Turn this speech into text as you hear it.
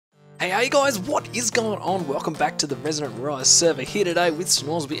Hey guys, what is going on? Welcome back to the Resonant Rise server here today with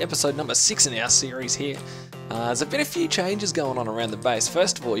Snoresby, episode number 6 in our series here. There's been a few changes going on around the base.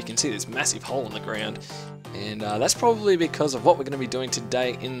 First of all, you can see this massive hole in the ground, and that's probably because of what we're going to be doing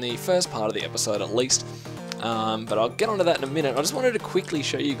today in the first part of the episode at least. But I'll get onto that in a minute. I just wanted to quickly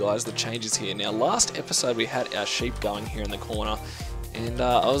show you guys the changes here. Now, last episode we had our sheep going here in the corner, and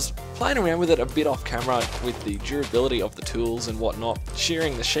I was playing around with it a bit off camera with the durability of the tools and whatnot,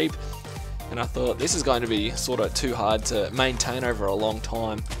 shearing the sheep, and I thought this is going to be sort of too hard to maintain over a long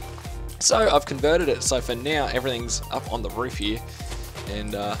time. So I've converted it, so for now everything's up on the roof here,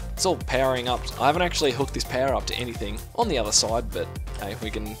 and it's all powering up. I haven't actually hooked this power up to anything on the other side, but hey, we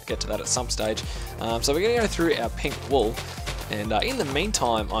can get to that at some stage. So we're going to go through our pink wool, and in the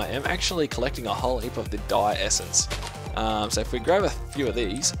meantime I am actually collecting a whole heap of the dye essence. So if we grab a few of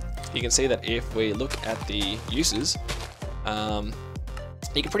these, you can see that if we look at the uses,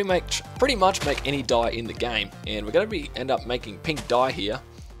 you can pretty much make any dye in the game, and we're going to end up making pink dye here,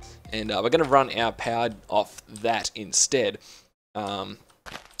 and we're going to run our power off that instead,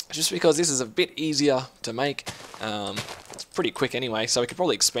 just because this is a bit easier to make. It's pretty quick anyway, so we could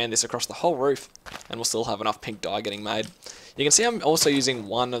probably expand this across the whole roof, and we'll still have enough pink dye getting made. You can see I'm also using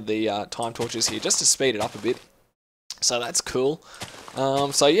one of the time torches here just to speed it up a bit. So that's cool.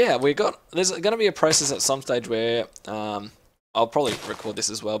 So yeah, there's going to be a process at some stage where I'll probably record this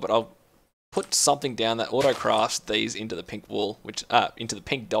as well, but I'll put something down that auto crafts these into the pink wool, into the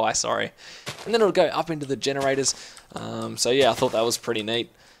pink dye, sorry, and then it'll go up into the generators. So yeah, I thought that was pretty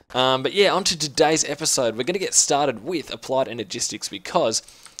neat. But yeah, on to today's episode. We're going to get started with Applied Energistics because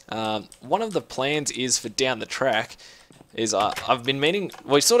one of the plans is for down the track. I've been meaning,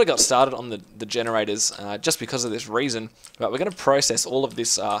 we sort of got started on the generators just because of this reason, but we're going to process all of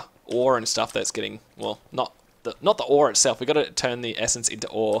this ore and stuff that's getting, well, not the ore itself. We've got to turn the essence into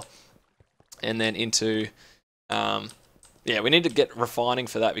ore and then into, yeah, we need to get refining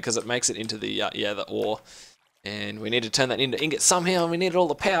for that because it makes it into the ore, and we need to turn that into ingot somehow, and we need all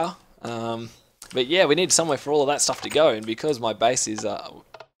the power. But yeah, we need somewhere for all of that stuff to go, and because my base is,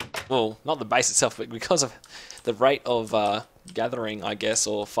 well, not the base itself, but because of the rate of gathering, I guess,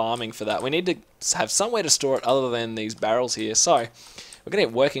 or farming for that, we need to have somewhere to store it other than these barrels here. So we're going to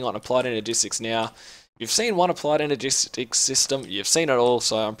get working on Applied Energistics now. You've seen one Applied Energistics system, you've seen it all,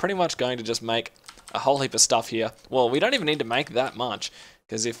 so I'm pretty much going to just make a whole heap of stuff here. Well, we don't even need to make that much,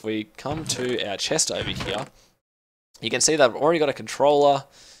 because if we come to our chest over here, you can see that I've already got a controller,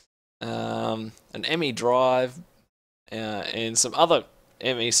 an ME drive, and some other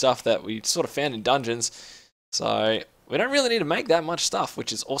ME stuff that we sort of found in dungeons. So we don't really need to make that much stuff,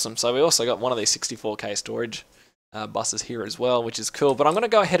 which is awesome. So we also got one of these 64K storage buses here as well, which is cool. But I'm going to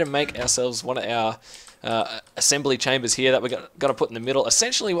go ahead and make ourselves one of our assembly chambers here that we're going to put in the middle.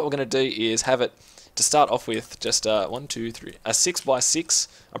 Essentially what we're going to do is have it, to start off with, just a 6x6.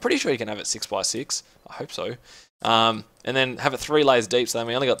 I'm pretty sure you can have it 6x6. I hope so. And then have it 3 layers deep, so then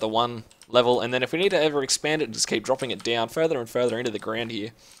we only got the one level. And then if we need to ever expand it, just keep dropping it down further and further into the ground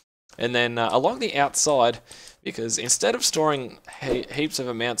here. And then along the outside, because instead of storing heaps of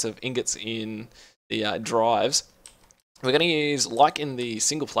amounts of ingots in the drives, we're going to use, like in the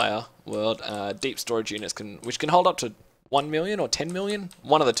single player world, deep storage units, which can hold up to 1 million or 10 million,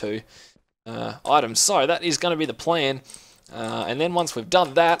 one of the two items. So that is going to be the plan. And then once we've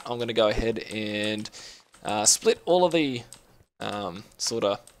done that, I'm going to go ahead and split all of the sort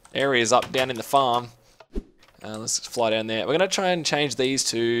of areas up down in the farm. Let's fly down there. We're going to try and change these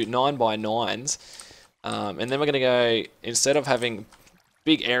to 9x9s, and then we're going to go, instead of having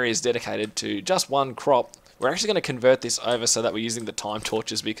big areas dedicated to just one crop, we're actually going to convert this over so that we're using the time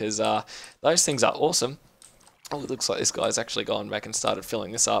torches, because those things are awesome. Oh, it looks like this guy's actually gone back and started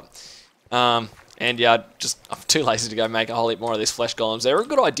filling this up. And yeah, I'm too lazy to go make a whole heap more of these flesh golems. They're a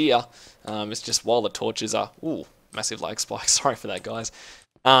good idea. It's just while the torches are... Ooh, massive lag spike. Sorry for that, guys.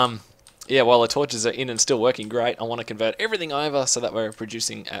 Yeah, while the torches are in and still working great, I want to convert everything over so that we're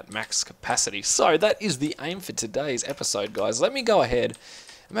producing at max capacity. So that is the aim for today's episode, guys. Let me go ahead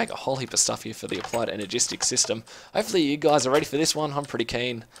and make a whole heap of stuff here for the Applied Energistics system. Hopefully you guys are ready for this one. I'm pretty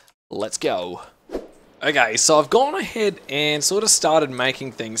keen. Let's go. Okay, so I've gone ahead and sort of started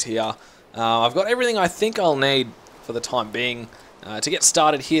making things here. I've got everything I think I'll need for the time being to get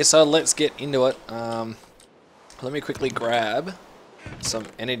started here, so let's get into it. Let me quickly grab some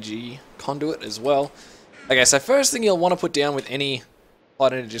energy conduit as well. Okay, so first thing you'll want to put down with any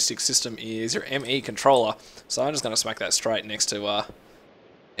Applied Energistics system is your ME controller. So I'm just going to smack that straight next to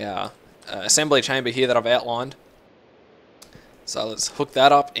our assembly chamber here that I've outlined. So let's hook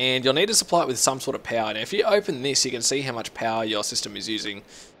that up, and you'll need to supply it with some sort of power. Now if you open this, you can see how much power your system is using.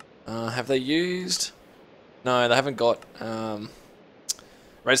 Have they used? No, they haven't got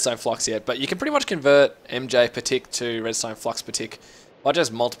redstone flux yet, but you can pretty much convert MJ per tick to redstone flux per tick by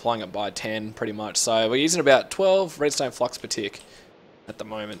just multiplying it by 10 pretty much. So we're using about 12 redstone flux per tick at the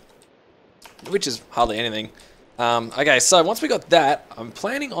moment, which is hardly anything. Okay, so once we got that, I'm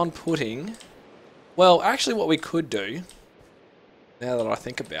planning on putting, well, actually what we could do, now that I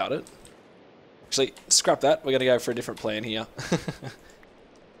think about it, actually scrap that, we're going to go for a different plan here.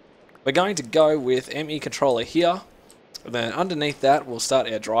 We're going to go with ME controller here, and then underneath that we'll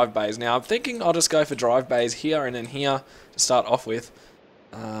start our drive bays. Now I'm thinking I'll just go for drive bays here and then here to start off with.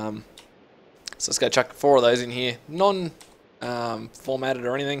 So let's go chuck 4 of those in here, non-formatted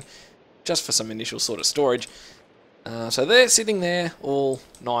or anything, just for some initial sort of storage. So they're sitting there all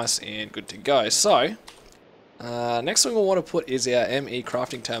nice and good to go. So next thing we'll want to put is our ME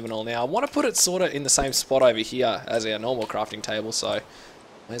crafting terminal. Now I want to put it sort of in the same spot over here as our normal crafting table, so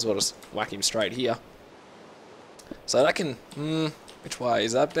may as well just whack him straight here. So that can, which way?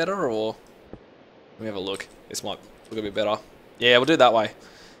 Is that better, or let me have a look. This might look a bit better. Yeah, we'll do it that way.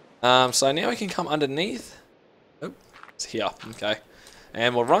 So now we can come underneath. Oh, it's here. Okay.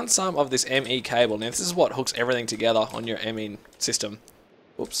 And we'll run some of this ME cable. Now this is what hooks everything together on your ME system.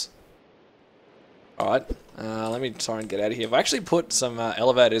 Whoops. Alright, let me try and get out of here. I've actually put some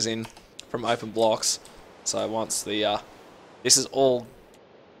elevators in from open blocks. So once the this is all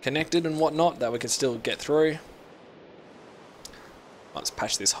connected and whatnot, that we can still get through. Let's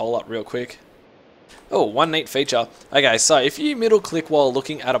patch this hole up real quick. Oh, one neat feature. Okay, so if you middle click while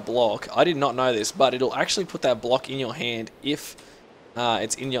looking at a block, I did not know this, but it'll actually put that block in your hand if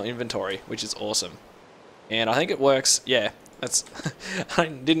it's in your inventory, which is awesome. And I think it works, yeah, that's, I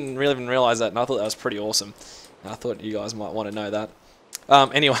didn't really even realize that, and I thought that was pretty awesome. I thought you guys might want to know that.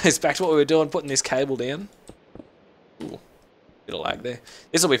 Anyways, back to what we were doing, putting this cable down. Ooh. Bit of lag there.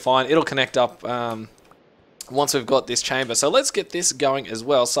 This will be fine. It'll connect up once we've got this chamber. So let's get this going as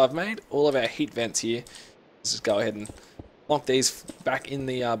well. So I've made all of our heat vents here. Let's just go ahead and plonk these back in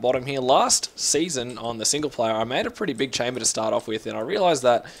the bottom here. Last season on the single player, I made a pretty big chamber to start off with, and I realized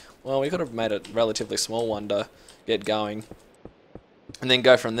that, well, we could have made a relatively small one to get going and then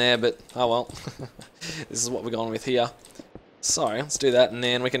go from there, but oh well. This is what we're going with here. So let's do that, and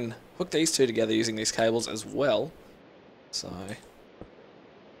then we can hook these two together using these cables as well. So,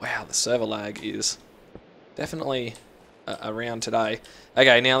 wow, the server lag is definitely around today.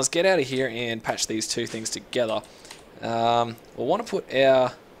 Okay, now let's get out of here and patch these two things together. We'll want to put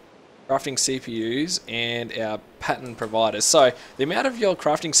our crafting CPUs and our pattern providers. So, the amount of your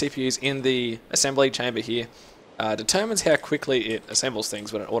crafting CPUs in the assembly chamber here determines how quickly it assembles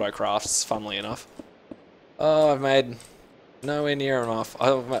things when it auto crafts, funnily enough. Oh, I've made nowhere near enough.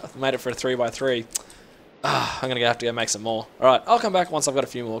 I've made it for a 3x3. I'm going to have to go make some more. Alright, I'll come back once I've got a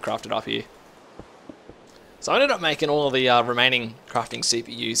few more crafted up here. So I ended up making all of the remaining crafting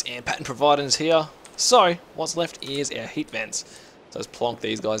CPUs and pattern providers here. So, what's left is our heat vents. So let's plonk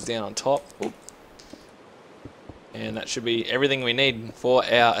these guys down on top. Oop. And that should be everything we need for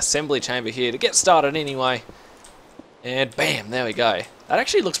our assembly chamber here to get started anyway. And bam, there we go. That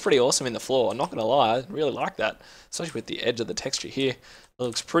actually looks pretty awesome in the floor, I'm not going to lie, I really like that. Especially with the edge of the texture here. It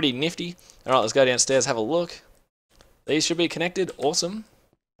looks pretty nifty. Alright, let's go downstairs, have a look. These should be connected, awesome.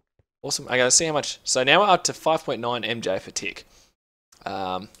 Awesome, okay, let's see how much. So now we're up to 5.9 MJ per tick.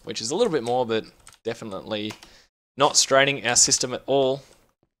 Which is a little bit more, but definitely not straining our system at all.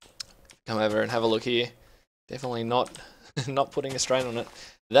 Come over and have a look here. Definitely not, not putting a strain on it.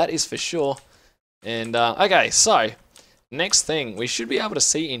 That is for sure. And, okay, so, next thing, we should be able to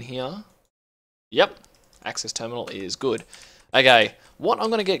see in here. Yep, access terminal is good. Okay, what I'm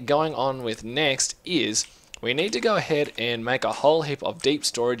going to get going on with next is we need to go ahead and make a whole heap of deep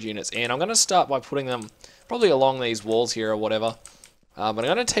storage units. And I'm going to start by putting them probably along these walls here or whatever. But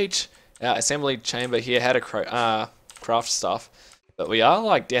I'm going to teach our assembly chamber here how to craft stuff. But we are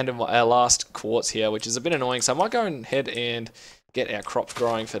like down to our last quartz here, which is a bit annoying. So I might go ahead and get our crops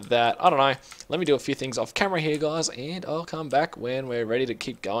growing for that. I don't know. Let me do a few things off camera here, guys, and I'll come back when we're ready to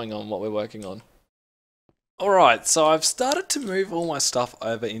keep going on what we're working on. Alright, so I've started to move all my stuff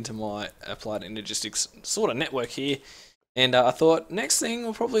over into my Applied Energistics sort of network here. And I thought next thing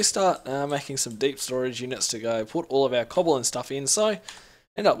we'll probably start making some deep storage units to go put all of our cobble and stuff in. So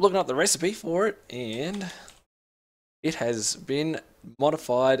end up looking up the recipe for it, and it has been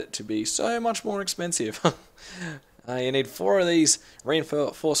modified to be so much more expensive. You need 4 of these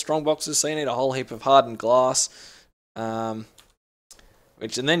reinforced strong boxes, so you need a whole heap of hardened glass. And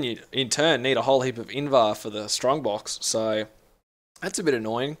then you, in turn, need a whole heap of invar for the strong box, so that's a bit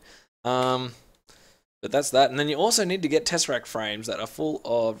annoying. But that's that. And then you also need to get Tesseract frames that are full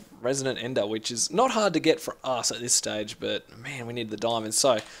of Resonant Ender, which is not hard to get for us at this stage, but man, we need the diamonds.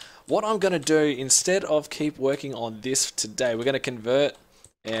 So what I'm going to do, instead of keep working on this today, we're going to convert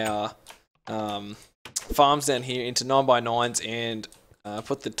our farms down here into 9x9s and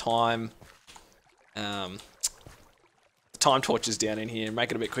put the time torches down in here and make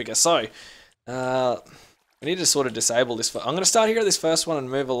it a bit quicker. So we need to sort of disable this. I'm going to start here at this first one and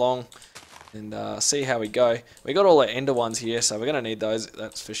move along and see how we go. We got all our ender ones here, so we're going to need those,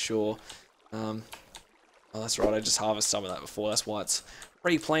 that's for sure. Oh, that's right, I just harvested some of that before, that's why it's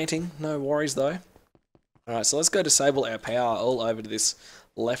replanting. No worries though. Alright, so let's go disable our power all over to this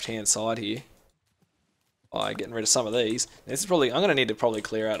left hand side here by getting rid of some of these. This is probably, I'm going to need to probably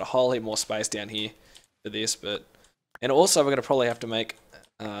clear out a whole heap more space down here for this, but and also we're going to probably have to make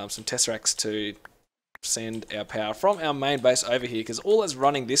some Tesseracts to send our power from our main base over here, because all that's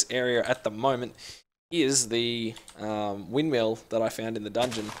running this area at the moment is the windmill that I found in the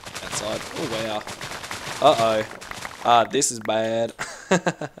dungeon outside. Oh wow. Uh-oh. This is bad.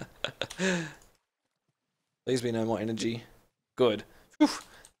 Please be no more energy. Good. Whew.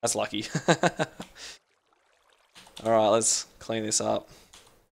 That's lucky. Alright, let's clean this up.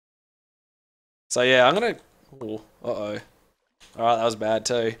 So yeah, I'm gonna... Oh, uh-oh. Alright, that was bad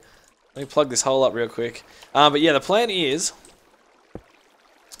too. Let me plug this hole up real quick. But yeah, the plan is...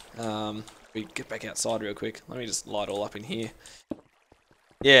 we get back outside real quick. Let me just light all up in here.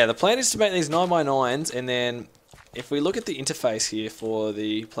 Yeah, the plan is to make these 9x9s, and then if we look at the interface here for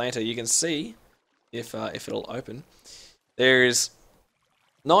the planter, you can see, if it'll open, there's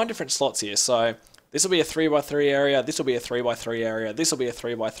 9 different slots here. So this will be a 3x3 area, this will be a 3x3 area, this will be a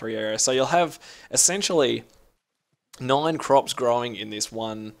 3x3 area. So you'll have essentially 9 crops growing in this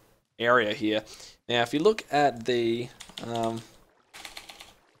one area here. Now if you look at the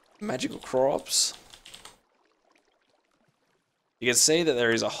magical crops, you can see that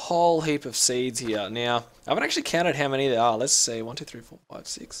there is a whole heap of seeds here. Now, I haven't actually counted how many there are. Let's see, 1, 2, 3, 4, 5,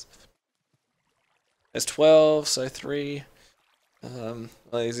 6. There's 12, so 3. Well,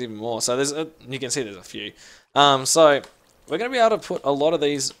 there's even more. So there's you can see there's a few. So we're going to be able to put a lot of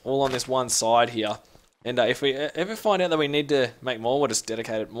these all on this one side here. And if we ever find out that we need to make more, we'll just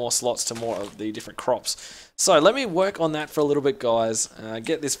dedicate more slots to more of the different crops. So let me work on that for a little bit, guys.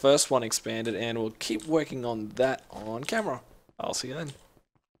 Get this first one expanded, and we'll keep working on that on camera. I'll see you then.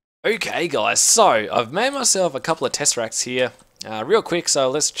 Okay guys, so I've made myself a couple of Tesseracts here real quick,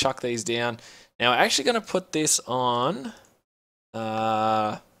 so let's chuck these down. Now we're actually going to put this on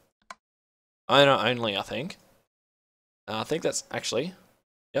owner only, I think. I think that's actually,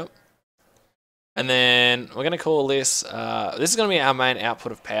 yep. And then we're going to call this, this is going to be our main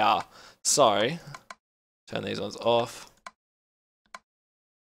output of power. So, turn these ones off.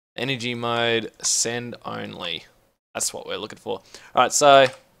 Energy mode, send only. That's what we're looking for. Alright, so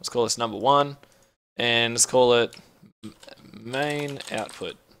let's call this number 1, and let's call it main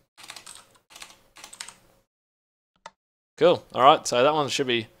output. Cool. Alright, so that one should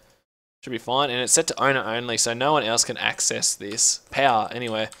be fine, and it's set to owner only, so no one else can access this power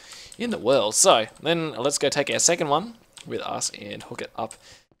anywhere in the world. So then let's go take our second one with us and hook it up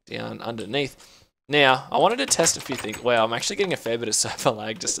down underneath. Now, I wanted to test a few things. Wow, I'm actually getting a fair bit of server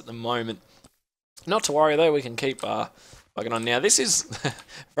lag just at the moment. Not to worry though, we can keep working on. Now this is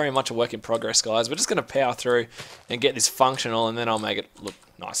very much a work in progress, guys. We're just going to power through and get this functional, and then I'll make it look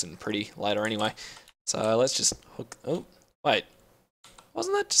nice and pretty later anyway. So let's just hook... Oh, wait.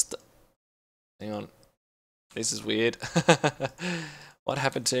 Wasn't that just... Hang on. This is weird. What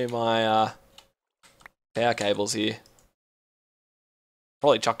happened to my power cables here?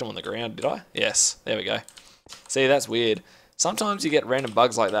 Probably chucked them on the ground, did I? Yes, there we go. See, that's weird. Sometimes you get random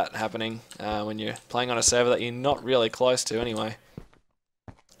bugs like that happening when you're playing on a server that you're not really close to anyway.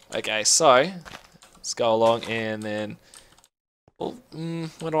 Okay, so let's go along, and then, well,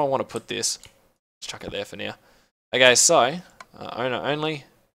 where do I want to put this? Let's chuck it there for now. Okay, so owner only,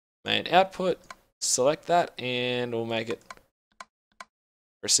 main output, select that, and we'll make it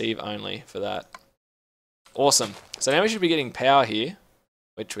receive only for that. Awesome. So now we should be getting power here,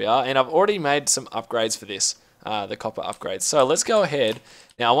 which we are, and I've already made some upgrades for this. The copper upgrades. So let's go ahead.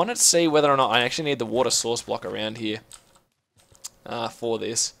 Now I wanted to see whether or not I actually need the water source block around here for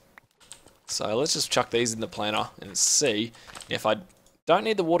this. So let's just chuck these in the planner and see. If I don't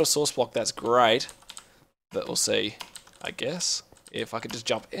need the water source block, that's great. But we'll see, I guess. If I could just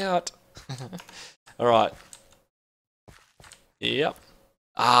jump out. Alright. Yep.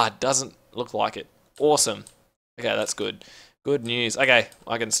 Doesn't look like it. Awesome. Okay, that's good. Good news. Okay,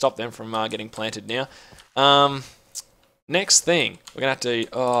 I can stop them from getting planted now. Next thing, we're going to have to...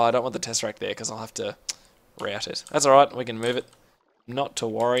 Oh, I don't want the Tesseract there because I'll have to route it. That's alright, we can move it. Not to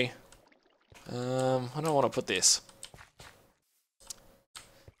worry. I don't want to put this.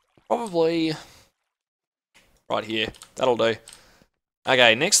 Probably right here. That'll do.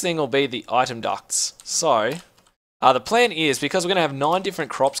 Okay, next thing will be the item ducts. So, the plan is, because we're going to have 9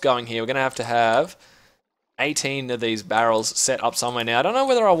 different crops going here, we're going to have 18 of these barrels set up somewhere. Now, I don't know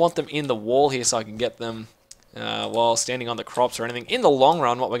whether I want them in the wall here so I can get them while standing on the crops or anything. In the long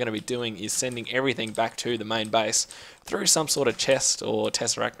run, what we're going to be doing is sending everything back to the main base through some sort of chest or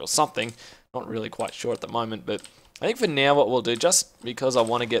tesseract or something. Not really quite sure at the moment, but I think for now what we'll do, just because I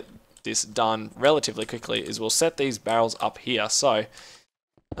want to get this done relatively quickly, is we'll set these barrels up here. So,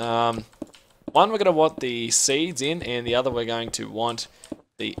 one we're going to want the seeds in, and the other we're going to want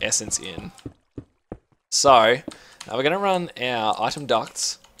the essence in. So, we're going to run our item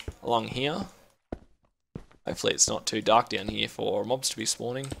ducts along here. Hopefully it's not too dark down here for mobs to be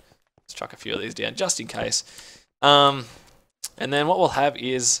spawning. Let's chuck a few of these down just in case. And then what we'll have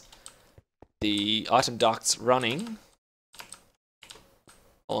is the item ducts running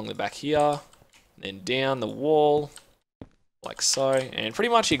along the back here, and then down the wall, like so, and pretty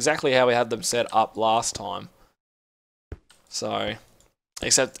much exactly how we had them set up last time. So,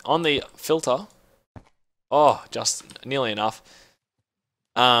 except on the filter, oh, just nearly enough.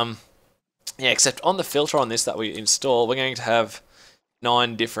 Yeah, except on the filter on this that we install, we're going to have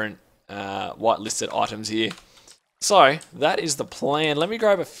 9 different whitelisted items here. So, that is the plan. Let me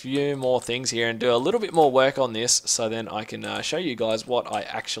grab a few more things here and do a little bit more work on this, so then I can show you guys what I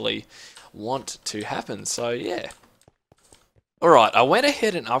actually want to happen. So, yeah. Alright, I went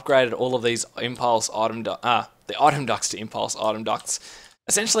ahead and upgraded all of these impulse item the item ducts to impulse item ducts.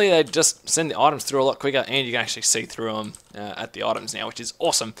 Essentially, they just send the items through a lot quicker, and you can actually see through them at the items now, which is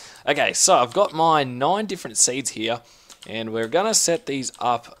awesome. Okay, so I've got my 9 different seeds here, and we're going to set these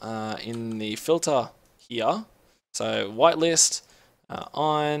up in the filter here. So, whitelist,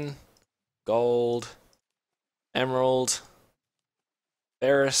 iron, gold, emerald,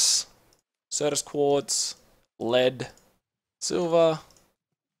 ferrous, certus quartz, lead, silver,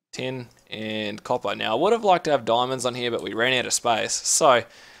 tin, and copper. Now, I would have liked to have diamonds on here, but we ran out of space. So,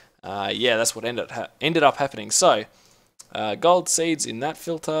 yeah, that's what ended up happening. So, gold seeds in that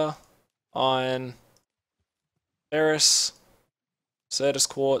filter, iron, ferrous, certus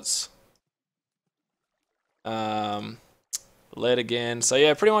quartz, lead again. So,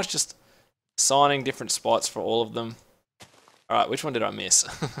 yeah, pretty much just assigning different spots for all of them. Alright, which one did I miss?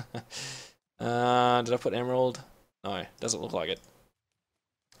 Did I put emerald? No, doesn't look like it.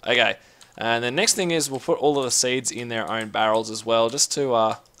 Okay, and the next thing is we'll put all of the seeds in their own barrels as well, just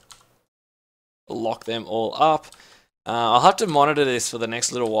to lock them all up. I'll have to monitor this for the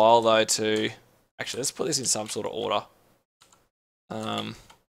next little while though to... Actually, let's put this in some sort of order.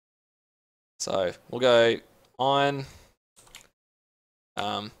 So, we'll go iron.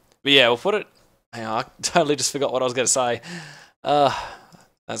 But yeah, we'll put it... Hang on, I totally just forgot what I was going to say.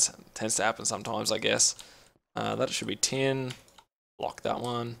 That tends to happen sometimes, I guess. That should be tin. Lock that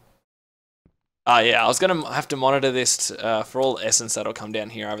one. Yeah, I was going to have to monitor this for all essence that'll come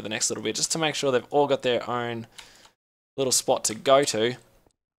down here over the next little bit, just to make sure they've all got their own little spot to go to.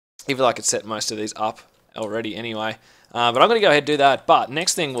 Even though I could set most of these up already anyway. But I'm going to go ahead and do that. But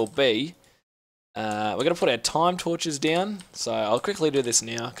next thing will be, we're going to put our time torches down. So I'll quickly do this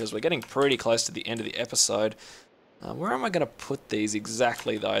now, because we're getting pretty close to the end of the episode. Where am I going to put these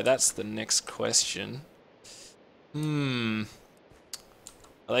exactly, though? That's the next question. Are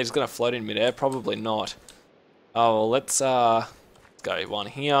they just going to float in midair? Probably not. Oh, well, let's go one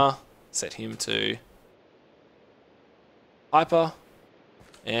here. Set him to hyper.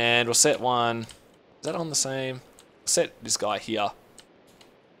 And we'll set one... Is that on the same? Set this guy here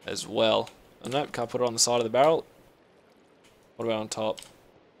as well. Oh, nope, can't put it on the side of the barrel. What about on top?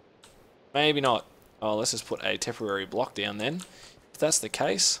 Maybe not. Oh, let's just put a temporary block down then. If that's the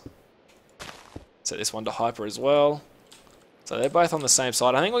case, set this one to hyper as well. So they're both on the same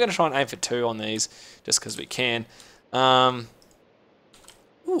side. I think we're going to try and aim for 2 on these, just because we can.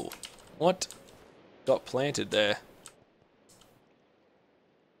 Ooh, what got planted there?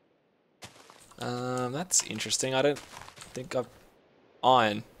 That's interesting. I don't think I've...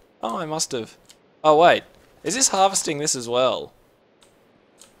 Iron. Oh, I must have... Oh, wait. Is this harvesting this as well?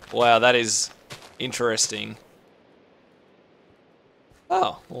 Wow, that is interesting.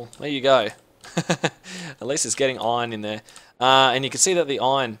 Oh, well, there you go. At least it's getting iron in there. And you can see that the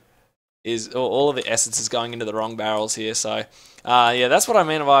iron is... All of the essence is going into the wrong barrels here, so... yeah, that's what I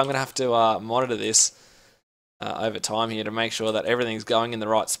mean by I'm going to have to monitor this over time here to make sure that everything's going in the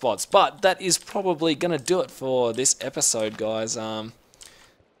right spots. But that is probably going to do it for this episode, guys.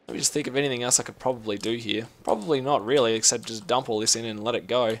 Let Let me just think of anything else I could probably do here. Probably not really, except just dump all this in and let it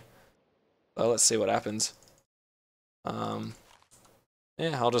go. So let's see what happens. Yeah,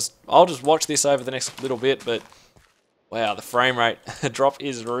 I'll just watch this over the next little bit, but wow, the frame rate drop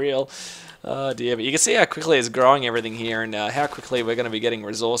is real. Oh dear, but you can see how quickly it's growing everything here, and how quickly we're going to be getting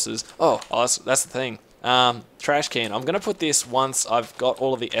resources. Oh, that's the thing. Trash can. I'm going to put this once I've got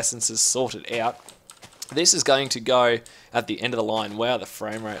all of the essences sorted out. This is going to go at the end of the line. Wow, the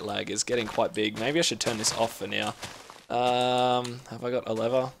frame rate lag is getting quite big. Maybe I should turn this off for now. Have I got a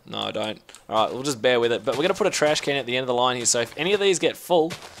lever? No, I don't. Alright, we'll just bear with it. But we're going to put a trash can at the end of the line here. So if any of these get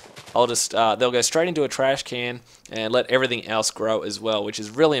full, I'll just, they'll go straight into a trash can and let everything else grow as well, which is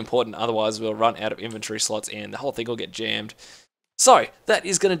really important. Otherwise, we'll run out of inventory slots and the whole thing will get jammed. So, that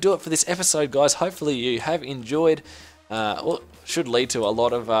is going to do it for this episode, guys. Hopefully you have enjoyed. Well, should lead to a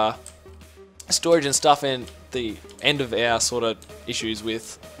lot of storage and stuff, and the end of our sort of issues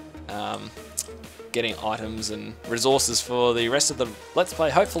with getting items and resources for the rest of the Let's Play.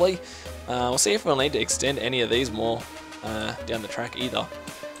 Hopefully, we'll see if we'll need to extend any of these more down the track either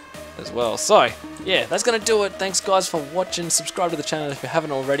as well. So, yeah, that's going to do it. Thanks, guys, for watching. Subscribe to the channel if you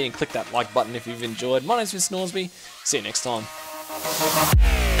haven't already, and click that like button if you've enjoyed. My name's Vince Norsby. See you next time.